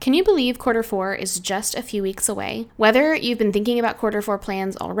Can you believe Q4 is just a few weeks away? Whether you've been thinking about Q4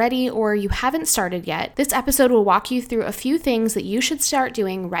 plans already or you haven't started yet, this episode will walk you through a few things that you should start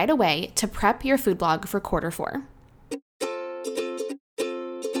doing right away to prep your food blog for Q4.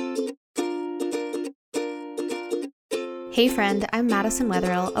 Hey friend, I'm Madison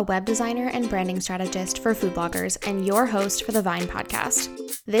Wetherill, a web designer and branding strategist for food bloggers and your host for the Vine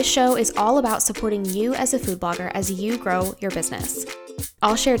podcast. This show is all about supporting you as a food blogger as you grow your business.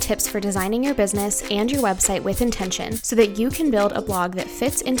 I'll share tips for designing your business and your website with intention so that you can build a blog that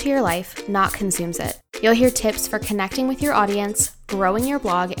fits into your life, not consumes it. You'll hear tips for connecting with your audience, growing your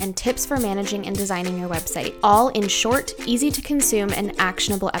blog, and tips for managing and designing your website, all in short, easy to consume, and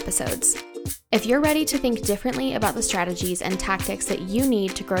actionable episodes. If you're ready to think differently about the strategies and tactics that you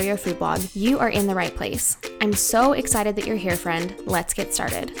need to grow your food blog, you are in the right place. I'm so excited that you're here, friend. Let's get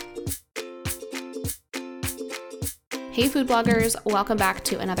started. Hey food bloggers, welcome back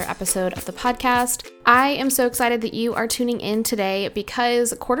to another episode of the podcast. I am so excited that you are tuning in today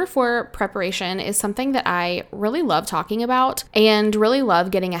because Q4 preparation is something that I really love talking about and really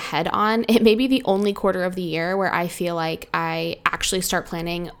love getting ahead on. It may be the only quarter of the year where I feel like I actually start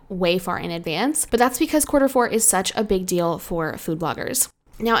planning way far in advance, but that's because Q4 is such a big deal for food bloggers.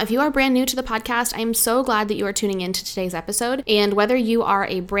 Now, if you are brand new to the podcast, I'm so glad that you are tuning into today's episode. And whether you are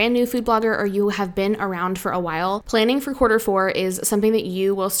a brand new food blogger or you have been around for a while, planning for Q4 is something that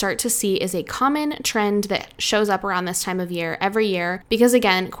you will start to see is a common trend that shows up around this time of year every year. Because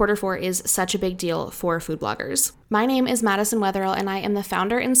again, Q4 is such a big deal for food bloggers. My name is Madison Wetherill, and I am the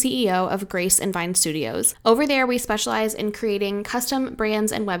founder and CEO of Grace and Vine Studios. Over there, we specialize in creating custom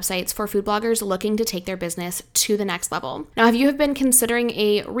brands and websites for food bloggers looking to take their business to the next level. Now, if you have been considering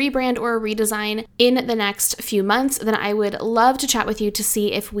a rebrand or a redesign in the next few months, then I would love to chat with you to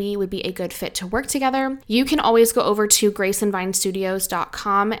see if we would be a good fit to work together. You can always go over to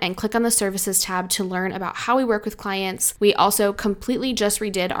graceandvinestudios.com and click on the services tab to learn about how we work with clients. We also completely just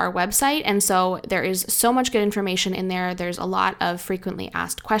redid our website, and so there is so much good information in there. There's a lot of frequently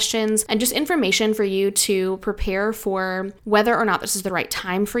asked questions and just information for you to prepare for whether or not this is the right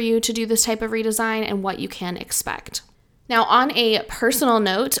time for you to do this type of redesign and what you can expect. Now, on a personal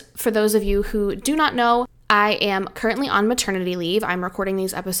note, for those of you who do not know, I am currently on maternity leave. I'm recording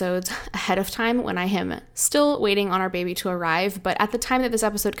these episodes ahead of time when I am still waiting on our baby to arrive, but at the time that this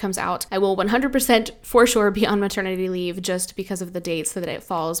episode comes out, I will 100% for sure be on maternity leave just because of the dates that it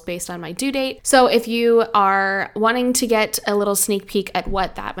falls based on my due date. So if you are wanting to get a little sneak peek at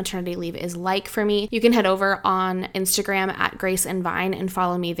what that maternity leave is like for me, you can head over on Instagram at Grace and Vine and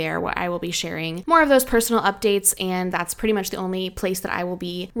follow me there, where I will be sharing more of those personal updates, and that's pretty much the only place that I will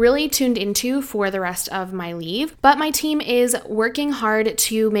be really tuned into for the rest of my leave. But my team is working hard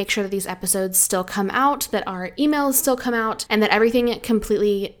to make sure that these episodes still come out, that our emails still come out, and that everything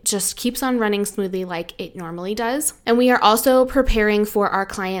completely just keeps on running smoothly like it normally does. And we are also preparing for our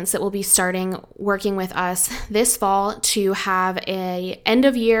clients that will be starting working with us this fall to have a end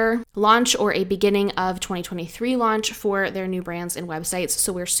of year launch or a beginning of 2023 launch for their new brands and websites.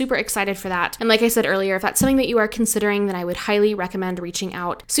 So we're super excited for that. And like I said earlier, if that's something that you are considering, then I would highly recommend reaching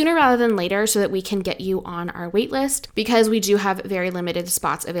out sooner rather than later so that we can get you on our wait list, because we do have very limited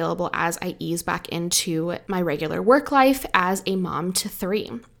spots available as I ease back into my regular work life as a mom to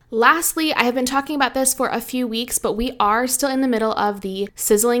 3. Lastly, I have been talking about this for a few weeks, but we are still in the middle of the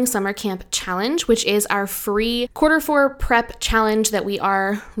Sizzling Summer Camp Challenge, which is our free Q4 prep challenge that we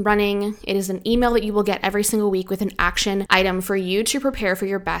are running. It is an email that you will get every single week with an action item for you to prepare for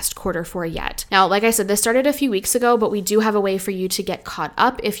your best Q4 yet. Now, like I said, this started a few weeks ago, but we do have a way for you to get caught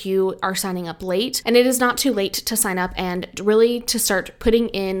up if you are signing up late. And it is not too late to sign up and really to start putting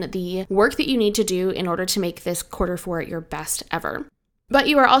in the work that you need to do in order to make this Q4 your best ever. But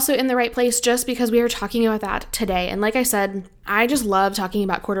you are also in the right place just because we are talking about that today. And like I said, I just love talking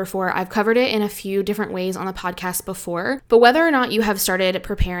about Q4. I've covered it in a few different ways on the podcast before, but whether or not you have started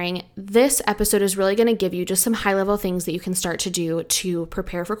preparing, this episode is really going to give you just some high-level things that you can start to do to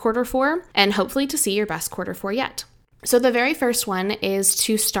prepare for Q4 and hopefully to see your best Q4 yet. So the very first one is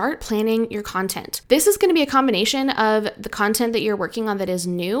to start planning your content. This is going to be a combination of the content that you're working on that is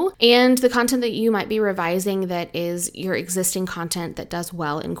new and the content that you might be revising that is your existing content that does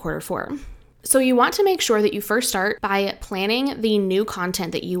well in Q4. So you want to make sure that you first start by planning the new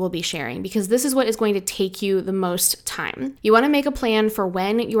content that you will be sharing, because this is what is going to take you the most time. You want to make a plan for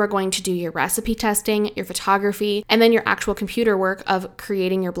when you are going to do your recipe testing, your photography, and then your actual computer work of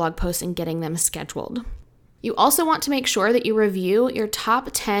creating your blog posts and getting them scheduled. You also want to make sure that you review your top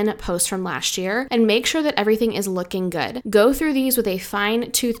 10 posts from last year and make sure that everything is looking good. Go through these with a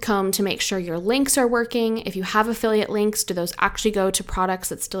fine-tooth comb to make sure your links are working. If you have affiliate links, do those actually go to products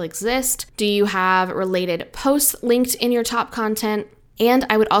that still exist? Do you have related posts linked in your top content? And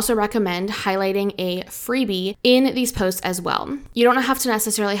I would also recommend highlighting a freebie in these posts as well. You don't have to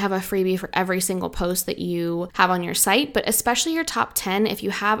necessarily have a freebie for every single post that you have on your site, but especially your top 10, if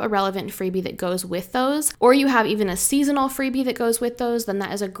you have a relevant freebie that goes with those, or you have even a seasonal freebie that goes with those, then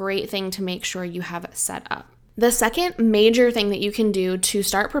that is a great thing to make sure you have set up. The second major thing that you can do to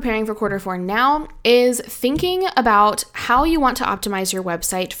start preparing for quarter four now is thinking about how you want to optimize your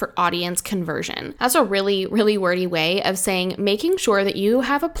website for audience conversion. That's a really, really wordy way of saying making sure that you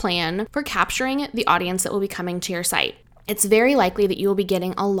have a plan for capturing the audience that will be coming to your site. It's very likely that you will be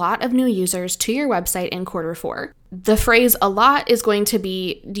getting a lot of new users to your website in quarter four. The phrase "a lot" is going to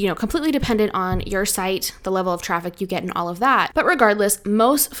be, completely dependent on your site, the level of traffic you get, and all of that. But regardless,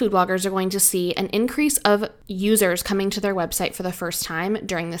 most food bloggers are going to see an increase of users coming to their website for the first time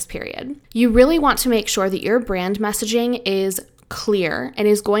during this period. You really want to make sure that your brand messaging is clear and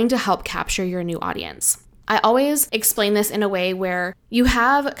is going to help capture your new audience. I always explain this in a way where you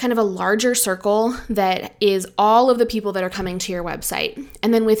have kind of a larger circle that is all of the people that are coming to your website.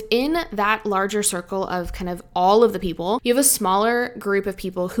 And then within that larger circle of kind of all of the people, you have a smaller group of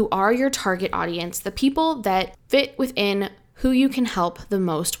people who are your target audience, the people that fit within who you can help the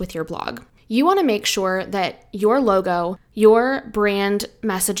most with your blog. You want to make sure that your logo, your brand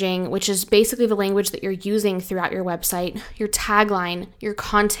messaging, which is basically the language that you're using throughout your website, your tagline, your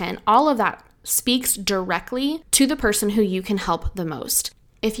content, all of that speaks directly to the person who you can help the most.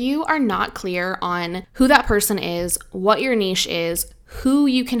 If you are not clear on who that person is, what your niche is, who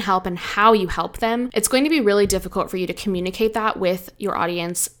you can help and how you help them, it's going to be really difficult for you to communicate that with your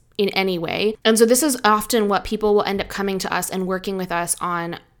audience in any way. And so this is often what people will end up coming to us and working with us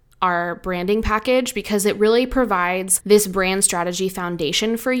on our branding package, because it really provides this brand strategy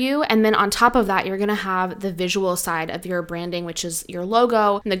foundation for you. And then on top of that, you're going to have the visual side of your branding, which is your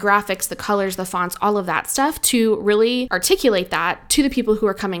logo and the graphics, the colors, the fonts, all of that stuff to really articulate that to the people who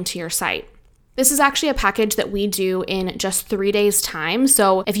are coming to your site. This is actually a package that we do in just 3 days' time.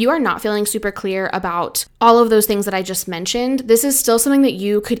 So if you are not feeling super clear about all of those things that I just mentioned, this is still something that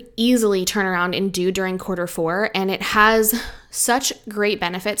you could easily turn around and do during quarter four. And it has such great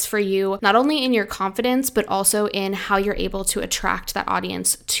benefits for you, not only in your confidence, but also in how you're able to attract that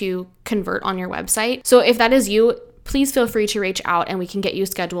audience to convert on your website. So if that is you, please feel free to reach out and we can get you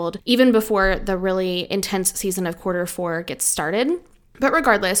scheduled even before the really intense season of quarter four gets started. But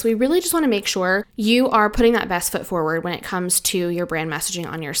regardless, we really just want to make sure you are putting that best foot forward when it comes to your brand messaging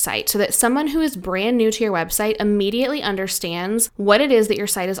on your site, so that someone who is brand new to your website immediately understands what it is that your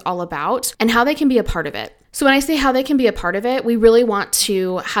site is all about and how they can be a part of it. So when I say how they can be a part of it, we really want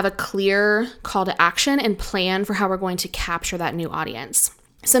to have a clear call to action and plan for how we're going to capture that new audience.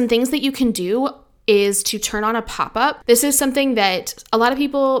 Some things that you can do is to turn on a pop-up. This is something that a lot of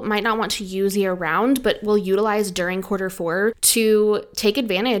people might not want to use year round, but will utilize during quarter four to take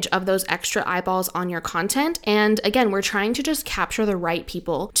advantage of those extra eyeballs on your content. And again, we're trying to just capture the right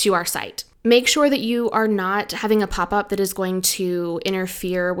people to our site. Make sure that you are not having a pop-up that is going to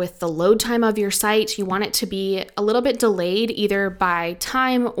interfere with the load time of your site. You want it to be a little bit delayed either by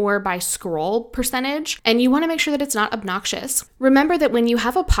time or by scroll percentage. And you want to make sure that it's not obnoxious. Remember that when you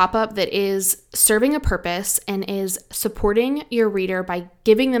have a pop-up that is serving a purpose and is supporting your reader by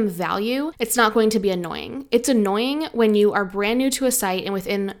giving them value, it's not going to be annoying. It's annoying when you are brand new to a site and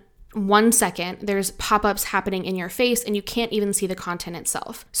within 1 second, there's pop-ups happening in your face and you can't even see the content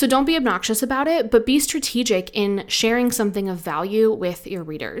itself. So don't be obnoxious about it, but be strategic in sharing something of value with your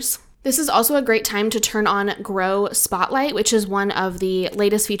readers. This is also a great time to turn on Grow Spotlight, which is one of the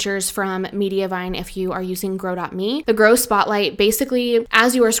latest features from Mediavine if you are using Grow.me. The Grow Spotlight, basically,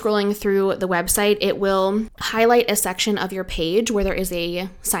 as you are scrolling through the website, it will highlight a section of your page where there is a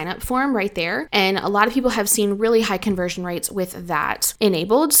sign-up form right there. And a lot of people have seen really high conversion rates with that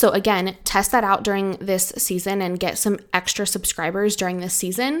enabled. So again, test that out during this season and get some extra subscribers during this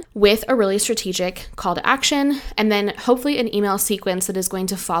season with a really strategic call to action, and then hopefully an email sequence that is going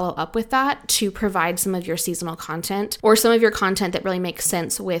to follow up with that to provide some of your seasonal content or some of your content that really makes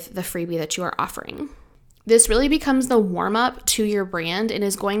sense with the freebie that you are offering. This really becomes the warm-up to your brand and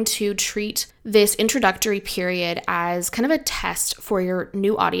is going to treat this introductory period as kind of a test for your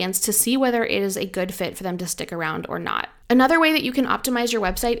new audience to see whether it is a good fit for them to stick around or not. Another way that you can optimize your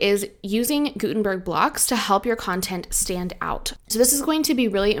website is using Gutenberg blocks to help your content stand out. So this is going to be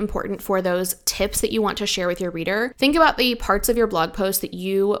really important for those tips that you want to share with your reader. Think about the parts of your blog post that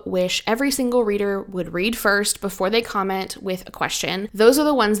you wish every single reader would read first before they comment with a question. Those are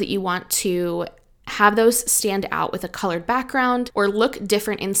the ones that you want to have those stand out with a colored background or look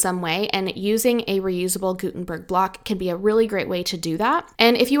different in some way, and using a reusable Gutenberg block can be a really great way to do that.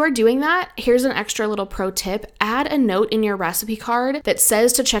 And if you are doing that, here's an extra little pro tip. Add a note in your recipe card that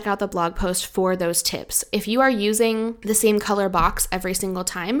says to check out the blog post for those tips. If you are using the same color box every single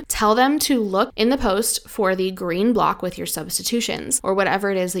time, tell them to look in the post for the green block with your substitutions or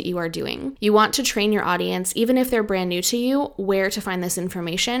whatever it is that you are doing. You want to train your audience, even if they're brand new to you, where to find this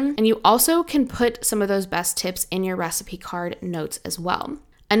information. And you also can put some of those best tips in your recipe card notes as well.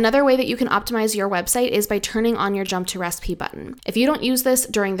 Another way that you can optimize your website is by turning on your Jump to Recipe button. If you don't use this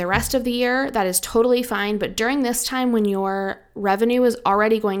during the rest of the year, that is totally fine, but during this time when your revenue is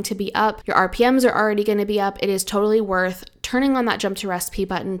already going to be up, your RPMs are already going to be up, it is totally worth turning on that Jump to Recipe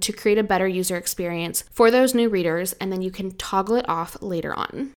button to create a better user experience for those new readers, and then you can toggle it off later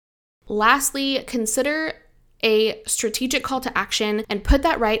on. Lastly, consider a strategic call to action and put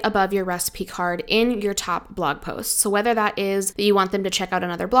that right above your recipe card in your top blog post. So whether that is that you want them to check out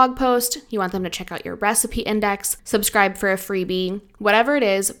another blog post, you want them to check out your recipe index, subscribe for a freebie, whatever it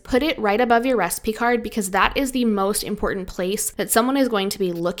is, put it right above your recipe card, because that is the most important place that someone is going to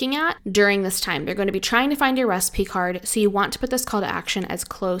be looking at during this time. They're going to be trying to find your recipe card, so you want to put this call to action as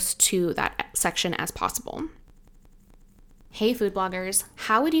close to that section as possible. Hey food bloggers,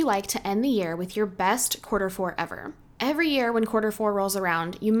 how would you like to end the year with your best quarter 4 ever? Every year when quarter 4 rolls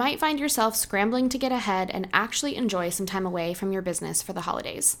around, you might find yourself scrambling to get ahead and actually enjoy some time away from your business for the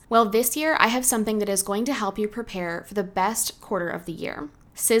holidays. Well, this year I have something that is going to help you prepare for the best quarter of the year.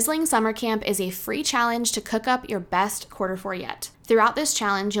 Sizzling Summer Camp is a free challenge to cook up your best quarter 4 yet. Throughout this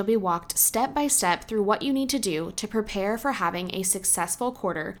challenge, you'll be walked step by step through what you need to do to prepare for having a successful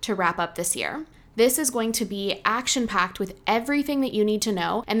quarter to wrap up this year. This is going to be action-packed with everything that you need to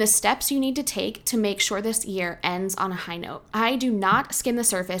know and the steps you need to take to make sure this year ends on a high note. I do not skim the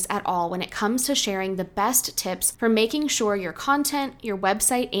surface at all when it comes to sharing the best tips for making sure your content, your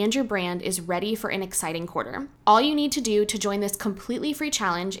website, and your brand is ready for an exciting quarter. All you need to do to join this completely free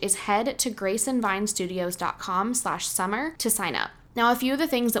challenge is head to graceandvinestudios.com/summer to sign up. Now, a few of the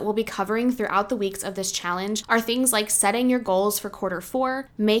things that we'll be covering throughout the weeks of this challenge are things like setting your goals for quarter 4,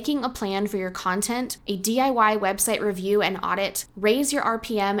 making a plan for your content, a DIY website review and audit, raise your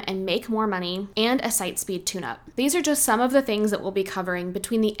RPM and make more money, and a site speed tune-up. These are just some of the things that we'll be covering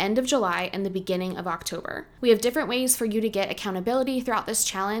between the end of July and the beginning of October. We have different ways for you to get accountability throughout this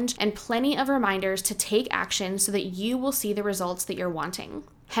challenge and plenty of reminders to take action so that you will see the results that you're wanting.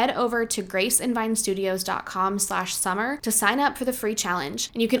 Head over to graceandvinestudios.com/summer to sign up for the free challenge,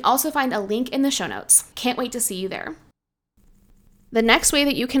 and you can also find a link in the show notes. Can't wait to see you there. The next way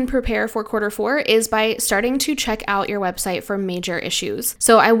that you can prepare for quarter 4 is by starting to check out your website for major issues.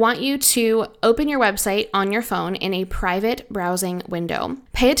 So I want you to open your website on your phone in a private browsing window.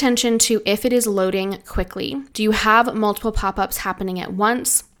 Pay attention to if it is loading quickly. Do you have multiple pop-ups happening at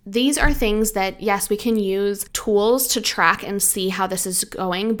once? These are things that, yes, we can use tools to track and see how this is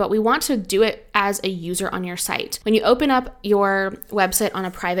going, but we want to do it as a user on your site. When you open up your website on a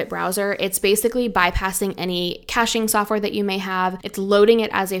private browser, it's basically bypassing any caching software that you may have. It's loading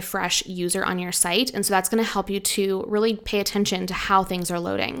it as a fresh user on your site, and so that's going to help you to really pay attention to how things are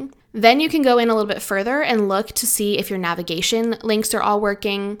loading. Then you can go in a little bit further and look to see if your navigation links are all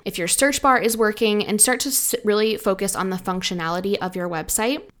working, if your search bar is working, and start to really focus on the functionality of your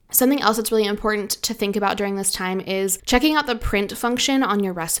website. Something else that's really important to think about during this time is checking out the print function on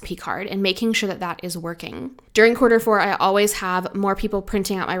your recipe card and making sure that that is working. During quarter 4, I always have more people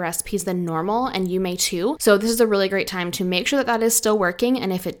printing out my recipes than normal, and you may too. So this is a really great time to make sure that that is still working,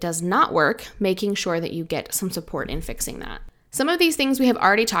 and if it does not work, making sure that you get some support in fixing that. Some of these things we have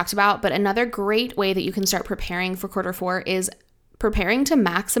already talked about, but another great way that you can start preparing for quarter 4 is preparing to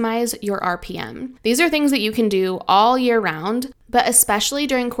maximize your RPM. These are things that you can do all year round, but especially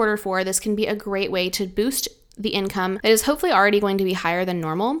during quarter 4, this can be a great way to boost the income that is hopefully already going to be higher than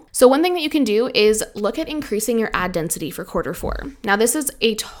normal. So one thing that you can do is look at increasing your ad density for quarter 4. Now, this is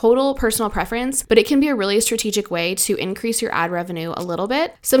a total personal preference, but it can be a really strategic way to increase your ad revenue a little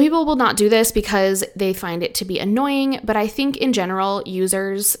bit. Some people will not do this because they find it to be annoying, but I think in general,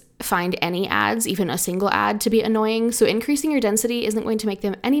 users find any ads, even a single ad, to be annoying. So increasing your density isn't going to make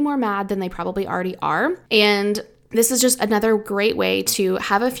them any more mad than they probably already are. And this is just another great way to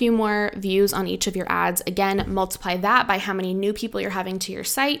have a few more views on each of your ads. Again, multiply that by how many new people you're having to your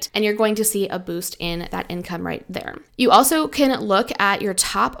site, and you're going to see a boost in that income right there. You also can look at your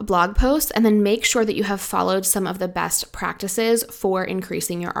top blog posts and then make sure that you have followed some of the best practices for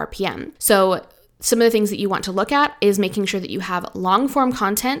increasing your RPM. So some of the things that you want to look at is making sure that you have long form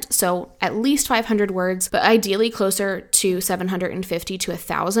content, so at least 500 words, but ideally closer to 750 to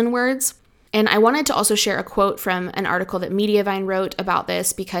 1,000 words. And I wanted to also share a quote from an article that Mediavine wrote about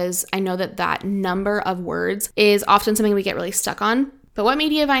this, because I know that number of words is often something we get really stuck on. But what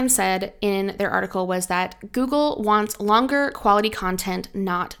Mediavine said in their article was that Google wants longer quality content,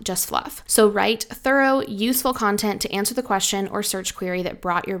 not just fluff. So write thorough, useful content to answer the question or search query that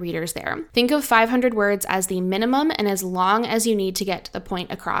brought your readers there. Think of 500 words as the minimum and as long as you need to get the point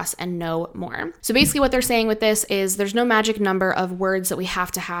across and no more. So basically what they're saying with this is there's no magic number of words that we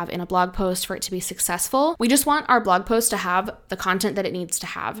have to have in a blog post for it to be successful. We just want our blog post to have the content that it needs to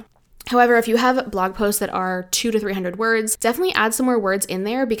have. However, if you have blog posts that are 200 to 300 words, definitely add some more words in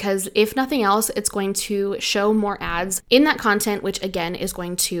there, because if nothing else, it's going to show more ads in that content, which again is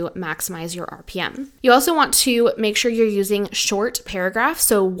going to maximize your RPM. You also want to make sure you're using short paragraphs,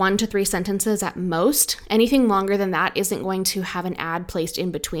 so 1 to 3 sentences at most. Anything longer than that isn't going to have an ad placed in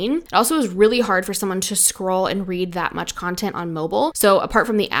between. It also is really hard for someone to scroll and read that much content on mobile. So apart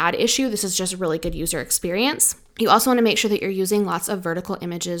from the ad issue, this is just a really good user experience. You also want to make sure that you're using lots of vertical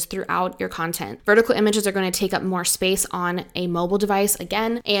images throughout your content. Vertical images are going to take up more space on a mobile device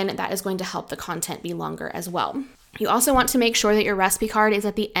again, and that is going to help the content be longer as well. You also want to make sure that your recipe card is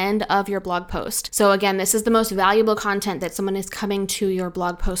at the end of your blog post. So again, this is the most valuable content that someone is coming to your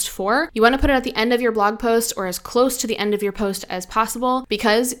blog post for. You want to put it at the end of your blog post or as close to the end of your post as possible,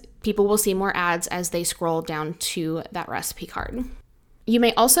 because people will see more ads as they scroll down to that recipe card. You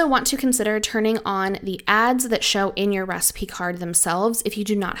may also want to consider turning on the ads that show in your recipe card themselves if you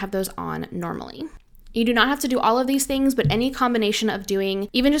do not have those on normally. You do not have to do all of these things, but any combination of doing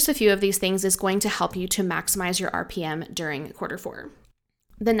even just a few of these things is going to help you to maximize your RPM during Q4.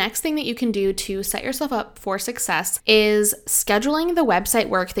 The next thing that you can do to set yourself up for success is scheduling the website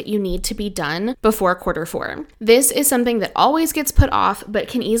work that you need to be done before Q4. This is something that always gets put off, but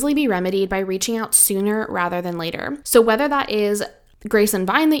can easily be remedied by reaching out sooner rather than later. So whether that is Grace and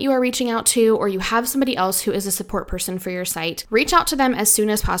Vine that you are reaching out to, or you have somebody else who is a support person for your site, reach out to them as soon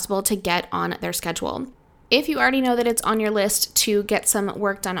as possible to get on their schedule. If you already know that it's on your list to get some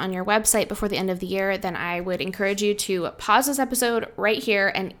work done on your website before the end of the year, then I would encourage you to pause this episode right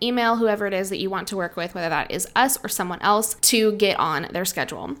here and email whoever it is that you want to work with, whether that is us or someone else, to get on their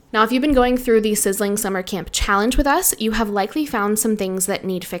schedule. Now, if you've been going through the Sizzling Summer Camp Challenge with us, you have likely found some things that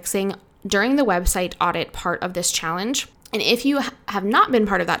need fixing during the website audit part of this challenge. And if you have not been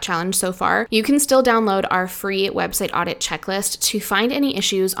part of that challenge so far, you can still download our free website audit checklist to find any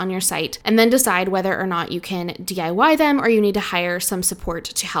issues on your site and then decide whether or not you can DIY them or you need to hire some support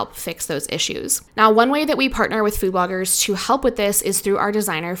to help fix those issues. Now, one way that we partner with food bloggers to help with this is through our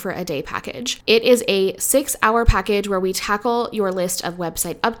Designer for a Day package. It is a 6-hour package where we tackle your list of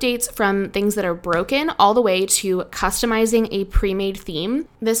website updates, from things that are broken all the way to customizing a pre-made theme.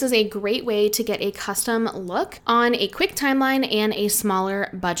 This is a great way to get a custom look on a quick timeline and a smaller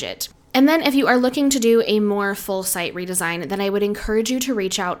budget. And then if you are looking to do a more full site redesign, then I would encourage you to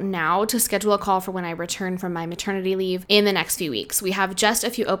reach out now to schedule a call for when I return from my maternity leave in the next few weeks. We have just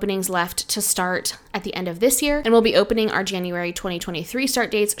a few openings left to start at the end of this year, and we'll be opening our January 2023 start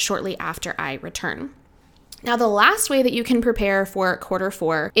dates shortly after I return. Now, the last way that you can prepare for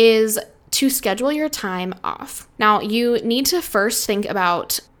Q4 is to schedule your time off. Now, you need to first think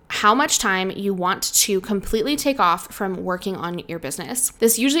about how much time you want to completely take off from working on your business.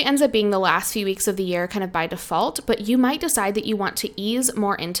 This usually ends up being the last few weeks of the year kind of by default, but you might decide that you want to ease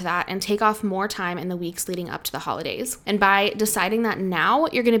more into that and take off more time in the weeks leading up to the holidays. And by deciding that now,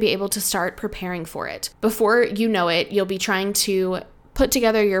 you're going to be able to start preparing for it. Before you know it, you'll be trying to put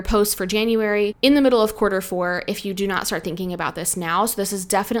together your posts for January in the middle of Q4 if you do not start thinking about this now. So this is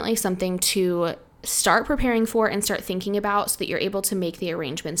definitely something to start preparing for and start thinking about so that you're able to make the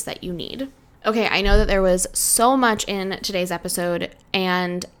arrangements that you need. Okay, I know that there was so much in today's episode,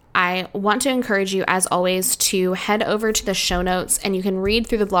 and I want to encourage you, as always, to head over to the show notes and you can read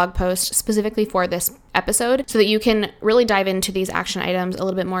through the blog post specifically for this episode so that you can really dive into these action items a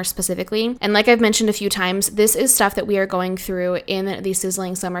little bit more specifically. And like I've mentioned a few times, this is stuff that we are going through in the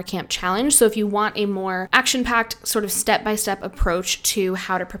Sizzling Summer Camp Challenge. So if you want a more action-packed sort of step-by-step approach to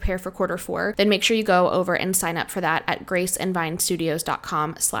how to prepare for quarter four, then make sure you go over and sign up for that at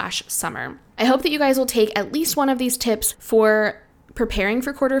graceandvinestudios.com/summer. I hope that you guys will take at least one of these tips for preparing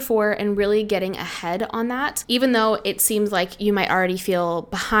for quarter four and really getting ahead on that. Even though it seems like you might already feel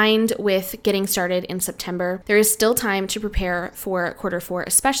behind with getting started in September, there is still time to prepare for quarter four,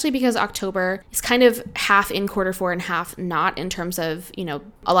 especially because October is kind of half in quarter four and half not, in terms of, a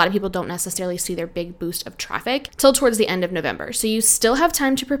lot of people don't necessarily see their big boost of traffic till towards the end of November. So you still have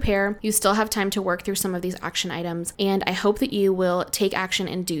time to prepare, you still have time to work through some of these action items, and I hope that you will take action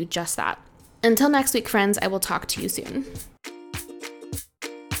and do just that. Until next week, friends, I will talk to you soon.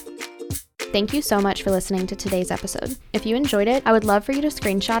 Thank you so much for listening to today's episode. If you enjoyed it, I would love for you to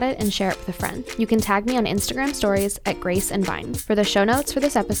screenshot it and share it with a friend. You can tag me on Instagram stories at Grace and Vine. For the show notes for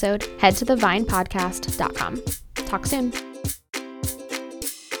this episode, head to thevinepodcast.com. Talk soon.